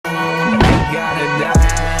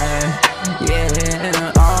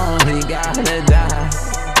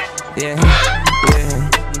Yeah.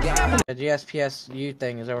 The GSPSU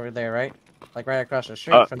thing is over there, right? Like right across the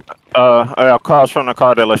street from. Across from the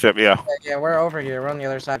car dealership. Yeah. Yeah, we're over here. We're on the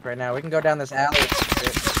other side right now. We can go down this alley.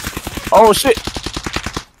 Oh shit.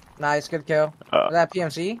 Nice, good kill. Was that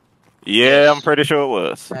PMC? Yeah, Yes. I'm pretty sure it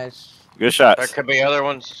was. Nice. Good shots. There could be other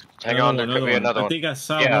ones. Hang on, there could be another one. I think I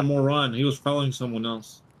saw one more run. He was following someone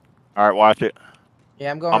else. All right, watch it.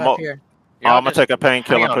 Yeah, I'm going up here. I'm gonna take a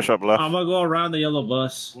painkiller and push up left. I'm gonna go around the yellow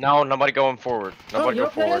bus. No, nobody going forward. Nobody go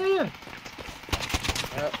forward.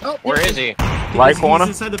 Oh, Where is he? Right corner.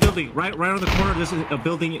 He's inside the building. Right on the corner. This is a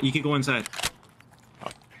building. You can go inside.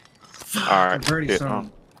 All right. I'm pretty sorry.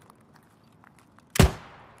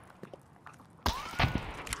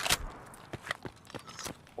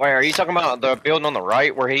 Wait, are you talking about the building on the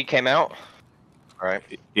right where he came out? All right.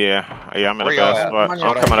 Yeah, I'm in Where the best spot.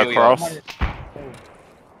 I'm coming across.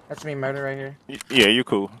 That's me, murder right here. Yeah, you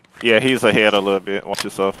cool. Yeah, he's ahead a little bit. Watch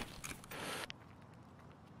yourself.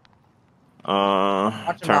 Turn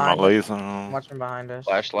my laser on. Watching behind us.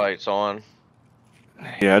 Flashlights on.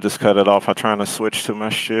 Yeah, I just cut it off. I'm trying to switch to my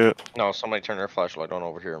shit. No, somebody turned their flashlight on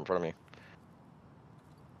over here in front of me.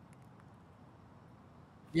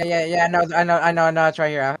 Yeah. I know. It's right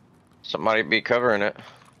here. Somebody be covering it.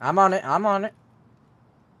 I'm on it.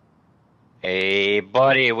 Hey,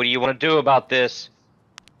 buddy, what do you want to do about this?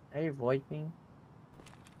 Hey, Viking.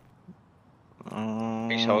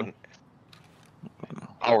 He's holding.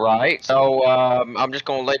 All right, so I'm just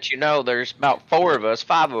gonna let you know there's about 5 of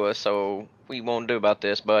us, so what you want to do about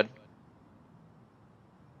this, bud?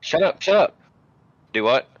 Shut up. Do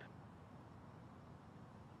what?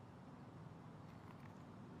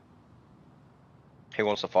 He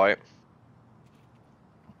wants to fight.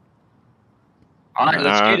 All right,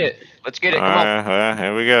 let's get it. Let's get it. Come on.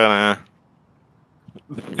 Here we go now.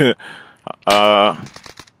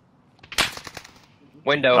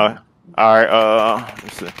 Window. All right.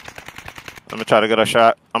 Let's see. Let me try to get a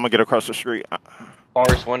shot. I'm gonna get across the street.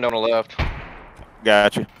 Forest window on the left.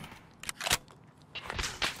 Got you.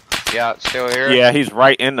 Yeah, it's still here. Yeah, he's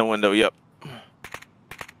right in the window. Yep.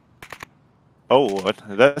 Oh, what?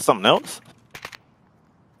 Is that something else?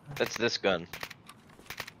 That's this gun.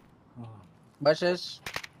 Bushes.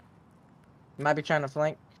 Might be trying to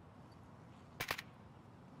flank.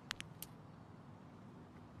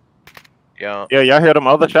 Yeah. Yeah, y'all hear them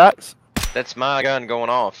other shots? That's my gun going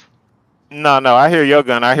off. No, I hear your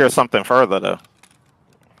gun. I hear something further though.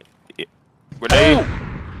 Grenade.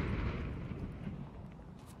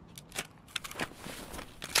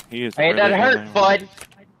 Hey, that hurt, bud.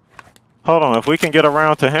 Hold on, if we can get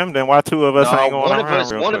around to him, then why 2 of us ain't going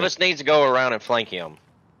around? One of us needs to go around and flank him.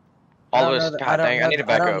 All of us. God dang, I need to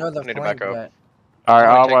back up. I need to back up. All right,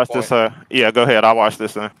 I'll watch this. Yeah, go ahead. I'll watch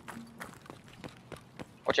this then.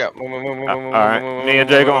 Watch out. Move. All right, me and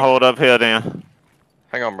Jay gonna hold up here then.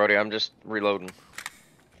 Hang on, Brody. I'm just reloading.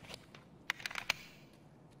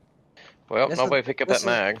 Well, nobody pick up that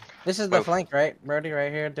mag. This is the flank, right, Brody?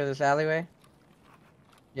 Right here through this alleyway.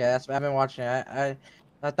 Yeah, that's. I've been watching it.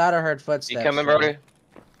 I thought I heard footsteps. You coming, Brody?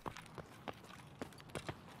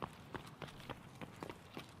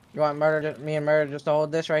 You want me and murder just to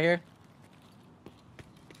hold this right here?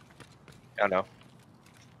 I know.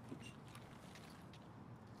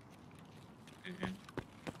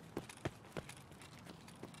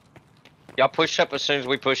 Y'all push up as soon as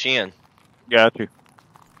we push in. Got you.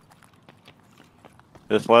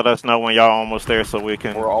 Just let us know when y'all almost there so we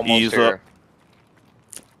can ease up.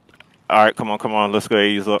 All right, come on. Let's go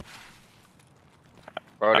ease up.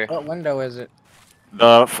 Brody. What window is it?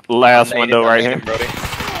 The last window right here. Brody.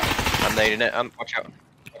 I'm nading it. Watch out.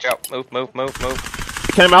 Watch out. Move.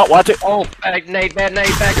 He came out. Watch it. Oh, bad nade.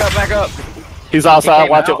 Back up. He's outside.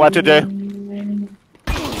 Watch it, Jay.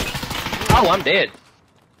 Oh, I'm dead.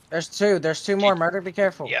 There's 2. There's 2 more. Murder. Be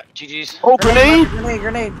careful. Yeah. GG's. Oh, grenade.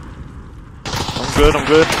 Grenade. I'm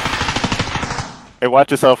good. Hey,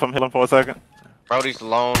 watch yourself. I'm healing for a second. Brody's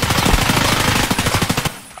alone.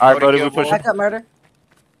 All right, Brody, we push. Back up, murder.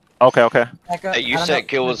 Okay. Back up. Hey, you said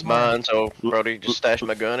kill was mine, so Brody just stashed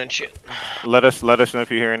my gun and shit. Let us know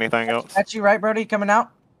if you hear anything else. That's you, right, Brody? Coming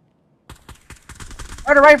out.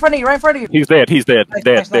 Murder, right in front of you. He's dead.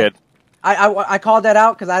 Nice. Dead. I called that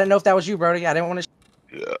out because I didn't know if that was you, Brody. I didn't want to.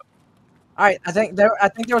 Yeah. All right, I think there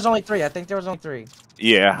was only 3.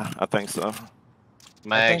 Yeah, I think so.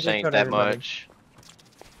 Mags ain't that much.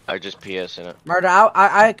 I just PS in it. Murder,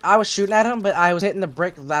 I was shooting at him, but I was hitting the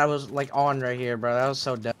brick that I was like on right here, bro. That was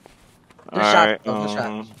so dumb. Alright,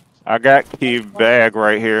 I got key bag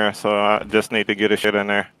right here, so I just need to get a shit in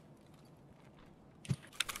there.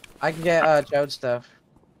 I can get Jode's stuff.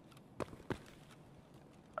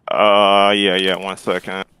 Yeah, 1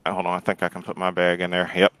 second. Hold on, I think I can put my bag in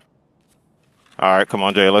there. Yep. All right, come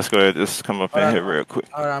on, Jay. Let's go ahead. Just come up in here real quick.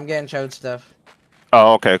 Hold on, I'm getting chode stuff.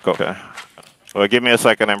 Oh, okay, cool. Okay. Well, give me a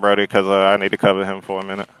second then, Brody, because I need to cover him for a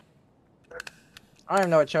minute. I don't even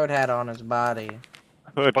know what chode had on his body.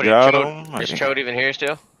 Good What God is almighty. Chode even here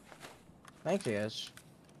still? I think he is.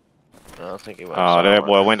 I don't think he was. Oh, that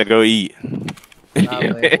boy went to go eat.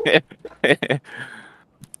 Probably.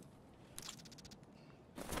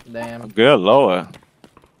 Damn. Good Lord.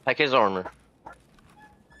 Take his armor.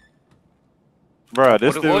 Bro,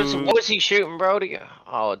 this dude... What was he shooting, Brody?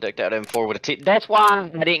 Oh, I ducked out M4 with a T. That's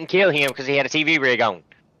why I didn't kill him, because he had a TV rig on.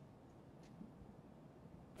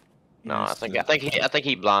 No, I think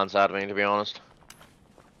he blindsided me, to be honest.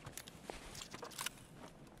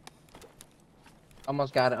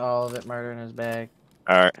 Almost got all of it murder in his bag.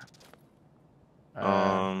 Alright.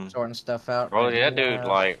 Sorting stuff out. Bro, right that now. dude,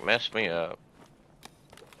 like, messed me up.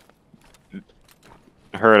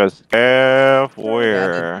 Heard us F where?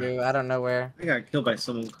 Yeah, I did too. I don't know where. I got killed by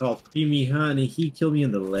someone called Creamy Honey. He killed me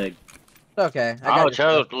in the leg. It's okay. Oh,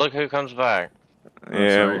 Joe, look who comes back. Oh,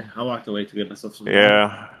 Yeah. sorry. I walked away to get myself some.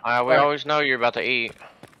 Yeah. We always know you're about to eat.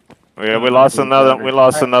 Yeah, we lost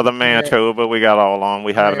another man too, but we got all on.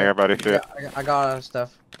 We having everybody shit. I got all that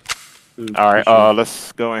stuff. All right,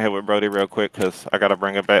 let's go in here with Brody real quick, cause I gotta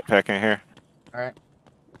bring a backpack in here. All right.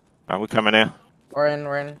 Are we coming in? We're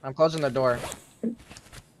in. I'm closing the door.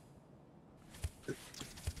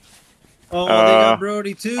 Oh, they got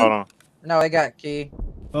Brody too. Hold on. No, they got key.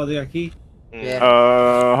 Oh, they got key.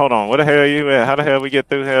 Yeah. Hold on. Where the hell you at? How the hell we get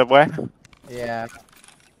through here, boy? Yeah.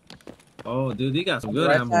 Oh, dude, they got some good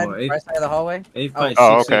right ammo. side, right side of the hallway.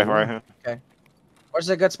 Oh, okay, right here. Okay. Where's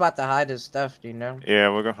a good spot to hide his stuff? Do you know? Yeah,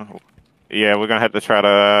 we're gonna have to try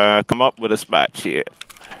to come up with a spot. Shit.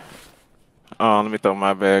 Let me throw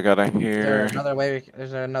my bag out of here. Is there another way?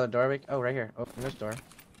 Is there another door? Oh, right here. Open this door.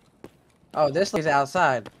 Oh, this leads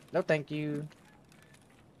outside. No, thank you.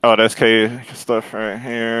 Oh, that's K stuff right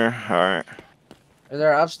here. All right. Is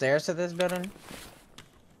there upstairs to this building?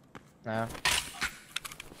 No.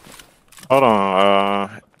 Hold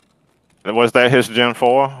on. Was that his Gen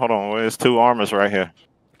 4? Hold on. There's 2 armors right here.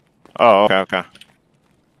 Oh, okay.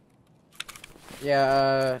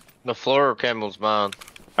 Yeah. The floor Campbell's mine.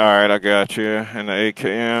 All right, I got you. And the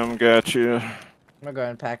AKM got you. I'm gonna go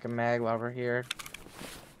ahead and pack a mag while we're here.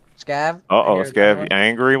 Scav? Scav, you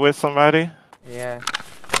angry with somebody? Yeah.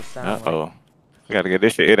 Like... We gotta get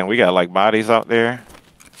this shit in. We got like bodies out there.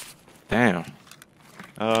 Damn.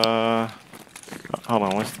 Hold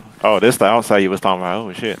on. Oh, this the outside you was talking about.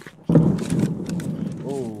 Oh shit.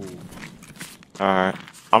 Ooh. Alright.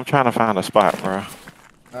 I'm trying to find a spot, bro.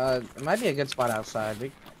 It might be a good spot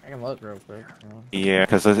outside. I can look real quick. Yeah,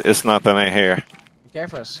 cause it's nothing in here. Be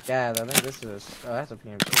careful of Scav. I think this is. Oh, that's a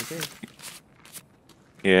PMC too.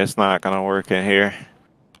 Yeah, it's not gonna work in here.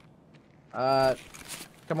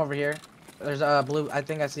 Come over here. There's a blue. I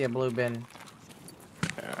think I see a blue bin.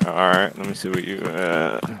 Alright, let me see what you.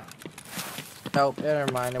 Nope, never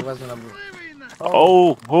mind. It wasn't a blue.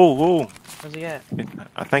 Oh. Where's he at?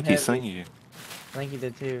 I think he's seen you. I think he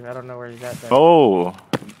did too. I don't know where he's at though. Oh,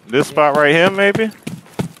 this spot right here, maybe?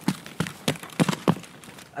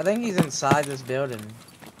 I think he's inside this building.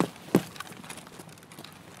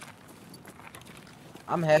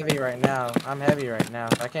 I'm heavy right now. I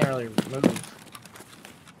can't really move.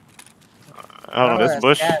 Oh,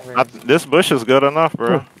 this bush is good enough,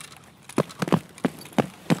 bro.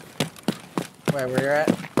 Wait, where you're at?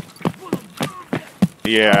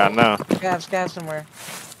 Yeah, I know. Scav somewhere.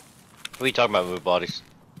 What are you talking about, move bodies?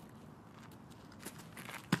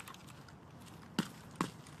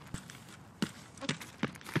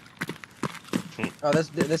 Oh,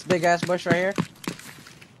 this big ass bush right here.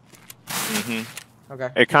 Okay.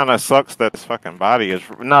 It kind of sucks that this fucking body is.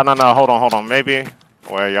 No. Hold on. Maybe.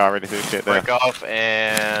 Well, you already do shit there. Break off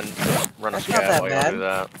and run a scav while you do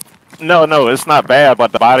that. No, it's not bad,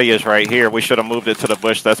 but the body is right here. We should have moved it to the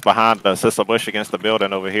bush that's behind us. It's a bush against the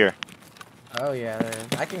building over here. Oh yeah, there is.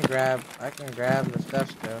 I can grab the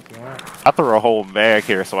stuff still if you want. I threw a whole bag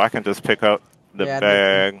here, so I can just pick up the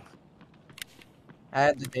bag. I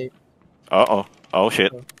had the date. Oh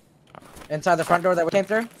shit. Inside the front door that we came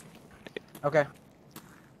through? Okay.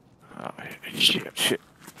 Oh shit.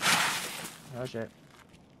 Oh shit.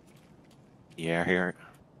 Yeah, I hear it.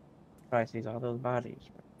 Probably sees all those bodies.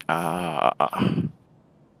 Hope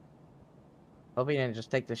he didn't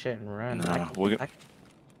just take the shit and run. No,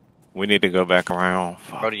 we need to go back around.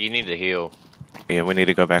 Bro, you need to heal. Yeah, we need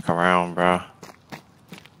to go back around, bro.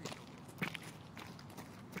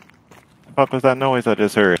 The fuck was that noise I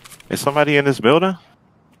just heard? Is somebody in this building?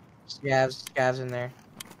 Scavs in there.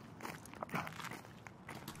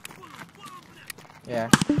 Yeah.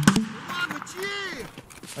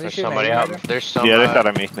 There's somebody out. There's some. Yeah, they shot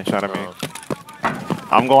at me. They shot at me. Oh.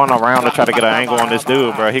 I'm going around to try to get an angle on this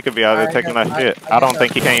dude, bro. He could be out there taking that shit. I don't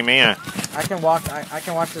think he came in. I can walk. I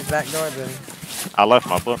can watch this back door then. I left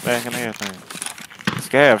my book bag and everything.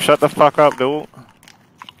 Scav, shut the fuck up, dude.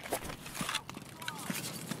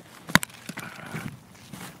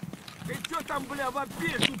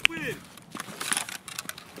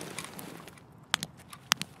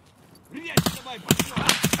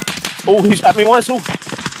 Oh, he shot me once, too.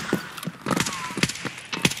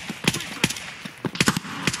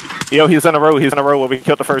 Yo, he's in a row. He's in a row where we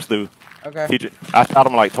killed the first dude. Okay. I shot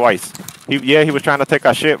him like twice. He was trying to take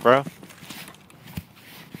our shit, bro.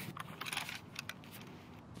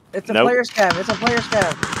 It's a player scab. It's a player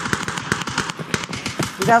scab.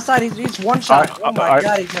 He's outside. He's one shot. Right, oh my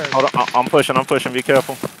god, he's hurt. Hold on, I'm pushing. Be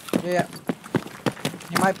careful. Yeah.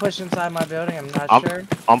 He might push inside my building. I'm not sure.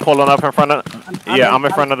 I'm pulling up in front of. I'm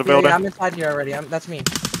in front of the building. Yeah, I'm inside here already. That's me.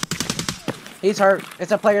 He's hurt.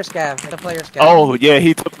 It's a player scav. It's a player scav. Oh yeah,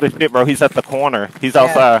 he took the shit, bro. He's at the corner. He's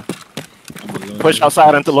outside. Push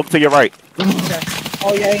outside and look to your right. Okay.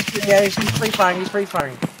 Oh yeah, he's free firing. He's free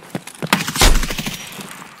firing.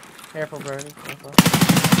 Careful, bro. Careful.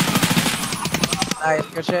 Nice.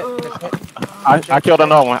 Good shit. Good shit. I killed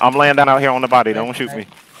another one. I'm laying down out here on the body. Don't shoot me.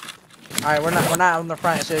 All right, we're not on the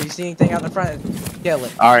front. So if you see anything out the front, kill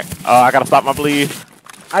it. All right. I gotta stop my bleed.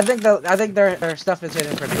 I think their stuff is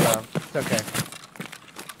hidden pretty well. It's okay.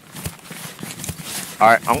 All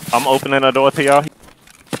right. I'm opening the door to y'all.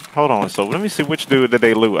 Hold on. So let me see which dude did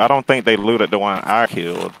they loot. I don't think they looted the one I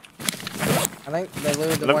killed. I think they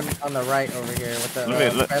looted the one on the right over here with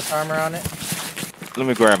the vest armor on it. Let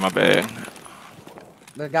me grab my bag.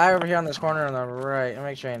 The guy over here on this corner on the right. I'll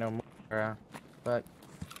make sure ain't no more around. But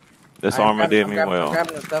this armor did me well. I'm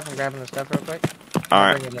grabbing the stuff real quick. All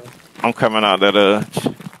right. I'm coming out that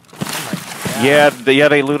Oh yeah,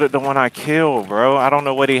 they looted the one I killed, bro. I don't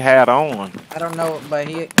know what he had on. I don't know, but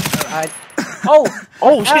he. Oh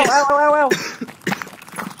shit!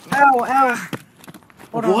 Ow!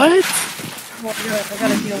 Hold on. What? I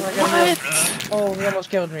gotta heal. Heal. Oh, he almost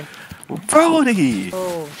killed me. Brody!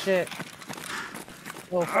 Oh shit.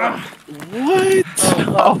 Oh fuck. What?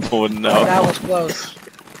 Oh no. Oh, that was close.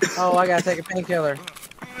 Oh, I gotta take a painkiller.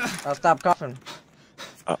 I'll stop coughing.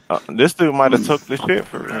 This dude might have took the shit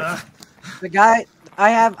for me. The guy, I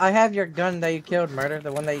have your gun that you killed, Murder.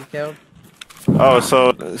 The one that you killed. Oh,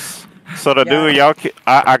 so the dude y'all,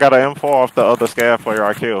 I got an M4 off the other scav player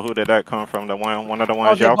I killed. Who did that come from? The one of the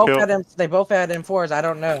ones y'all killed? They both had M4s. I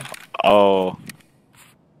don't know. Oh.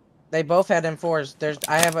 They both had M4s.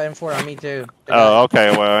 I have an M4 on me too. Oh,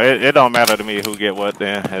 okay. Well, it don't matter to me who get what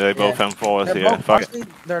then. They both M4s. They're both, honestly,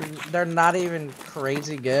 they're not even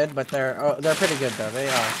crazy good, but they're pretty good though. They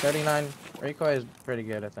are 39. Recoil is pretty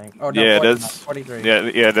good, I think. Oh no, yeah, 40, that's 43.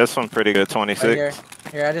 Yeah, this one's pretty good. 26. Right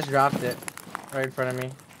here, I just dropped it right in front of me.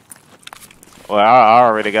 Well, I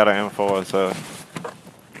already got an M4, so.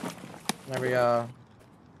 There we go.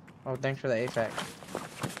 Oh, thanks for the AFAC.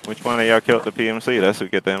 Which one of y'all killed the PMC? That's who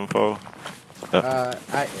get the M4.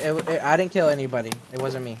 I didn't kill anybody. It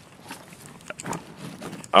wasn't me.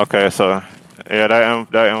 Okay, so yeah, that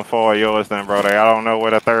M4 yours then, brother. I don't know where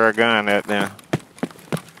the third gun at then.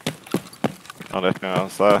 Oh, that's going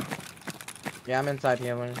outside. Yeah, I'm inside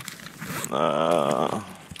healing. Right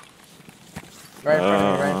in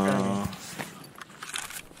front of me.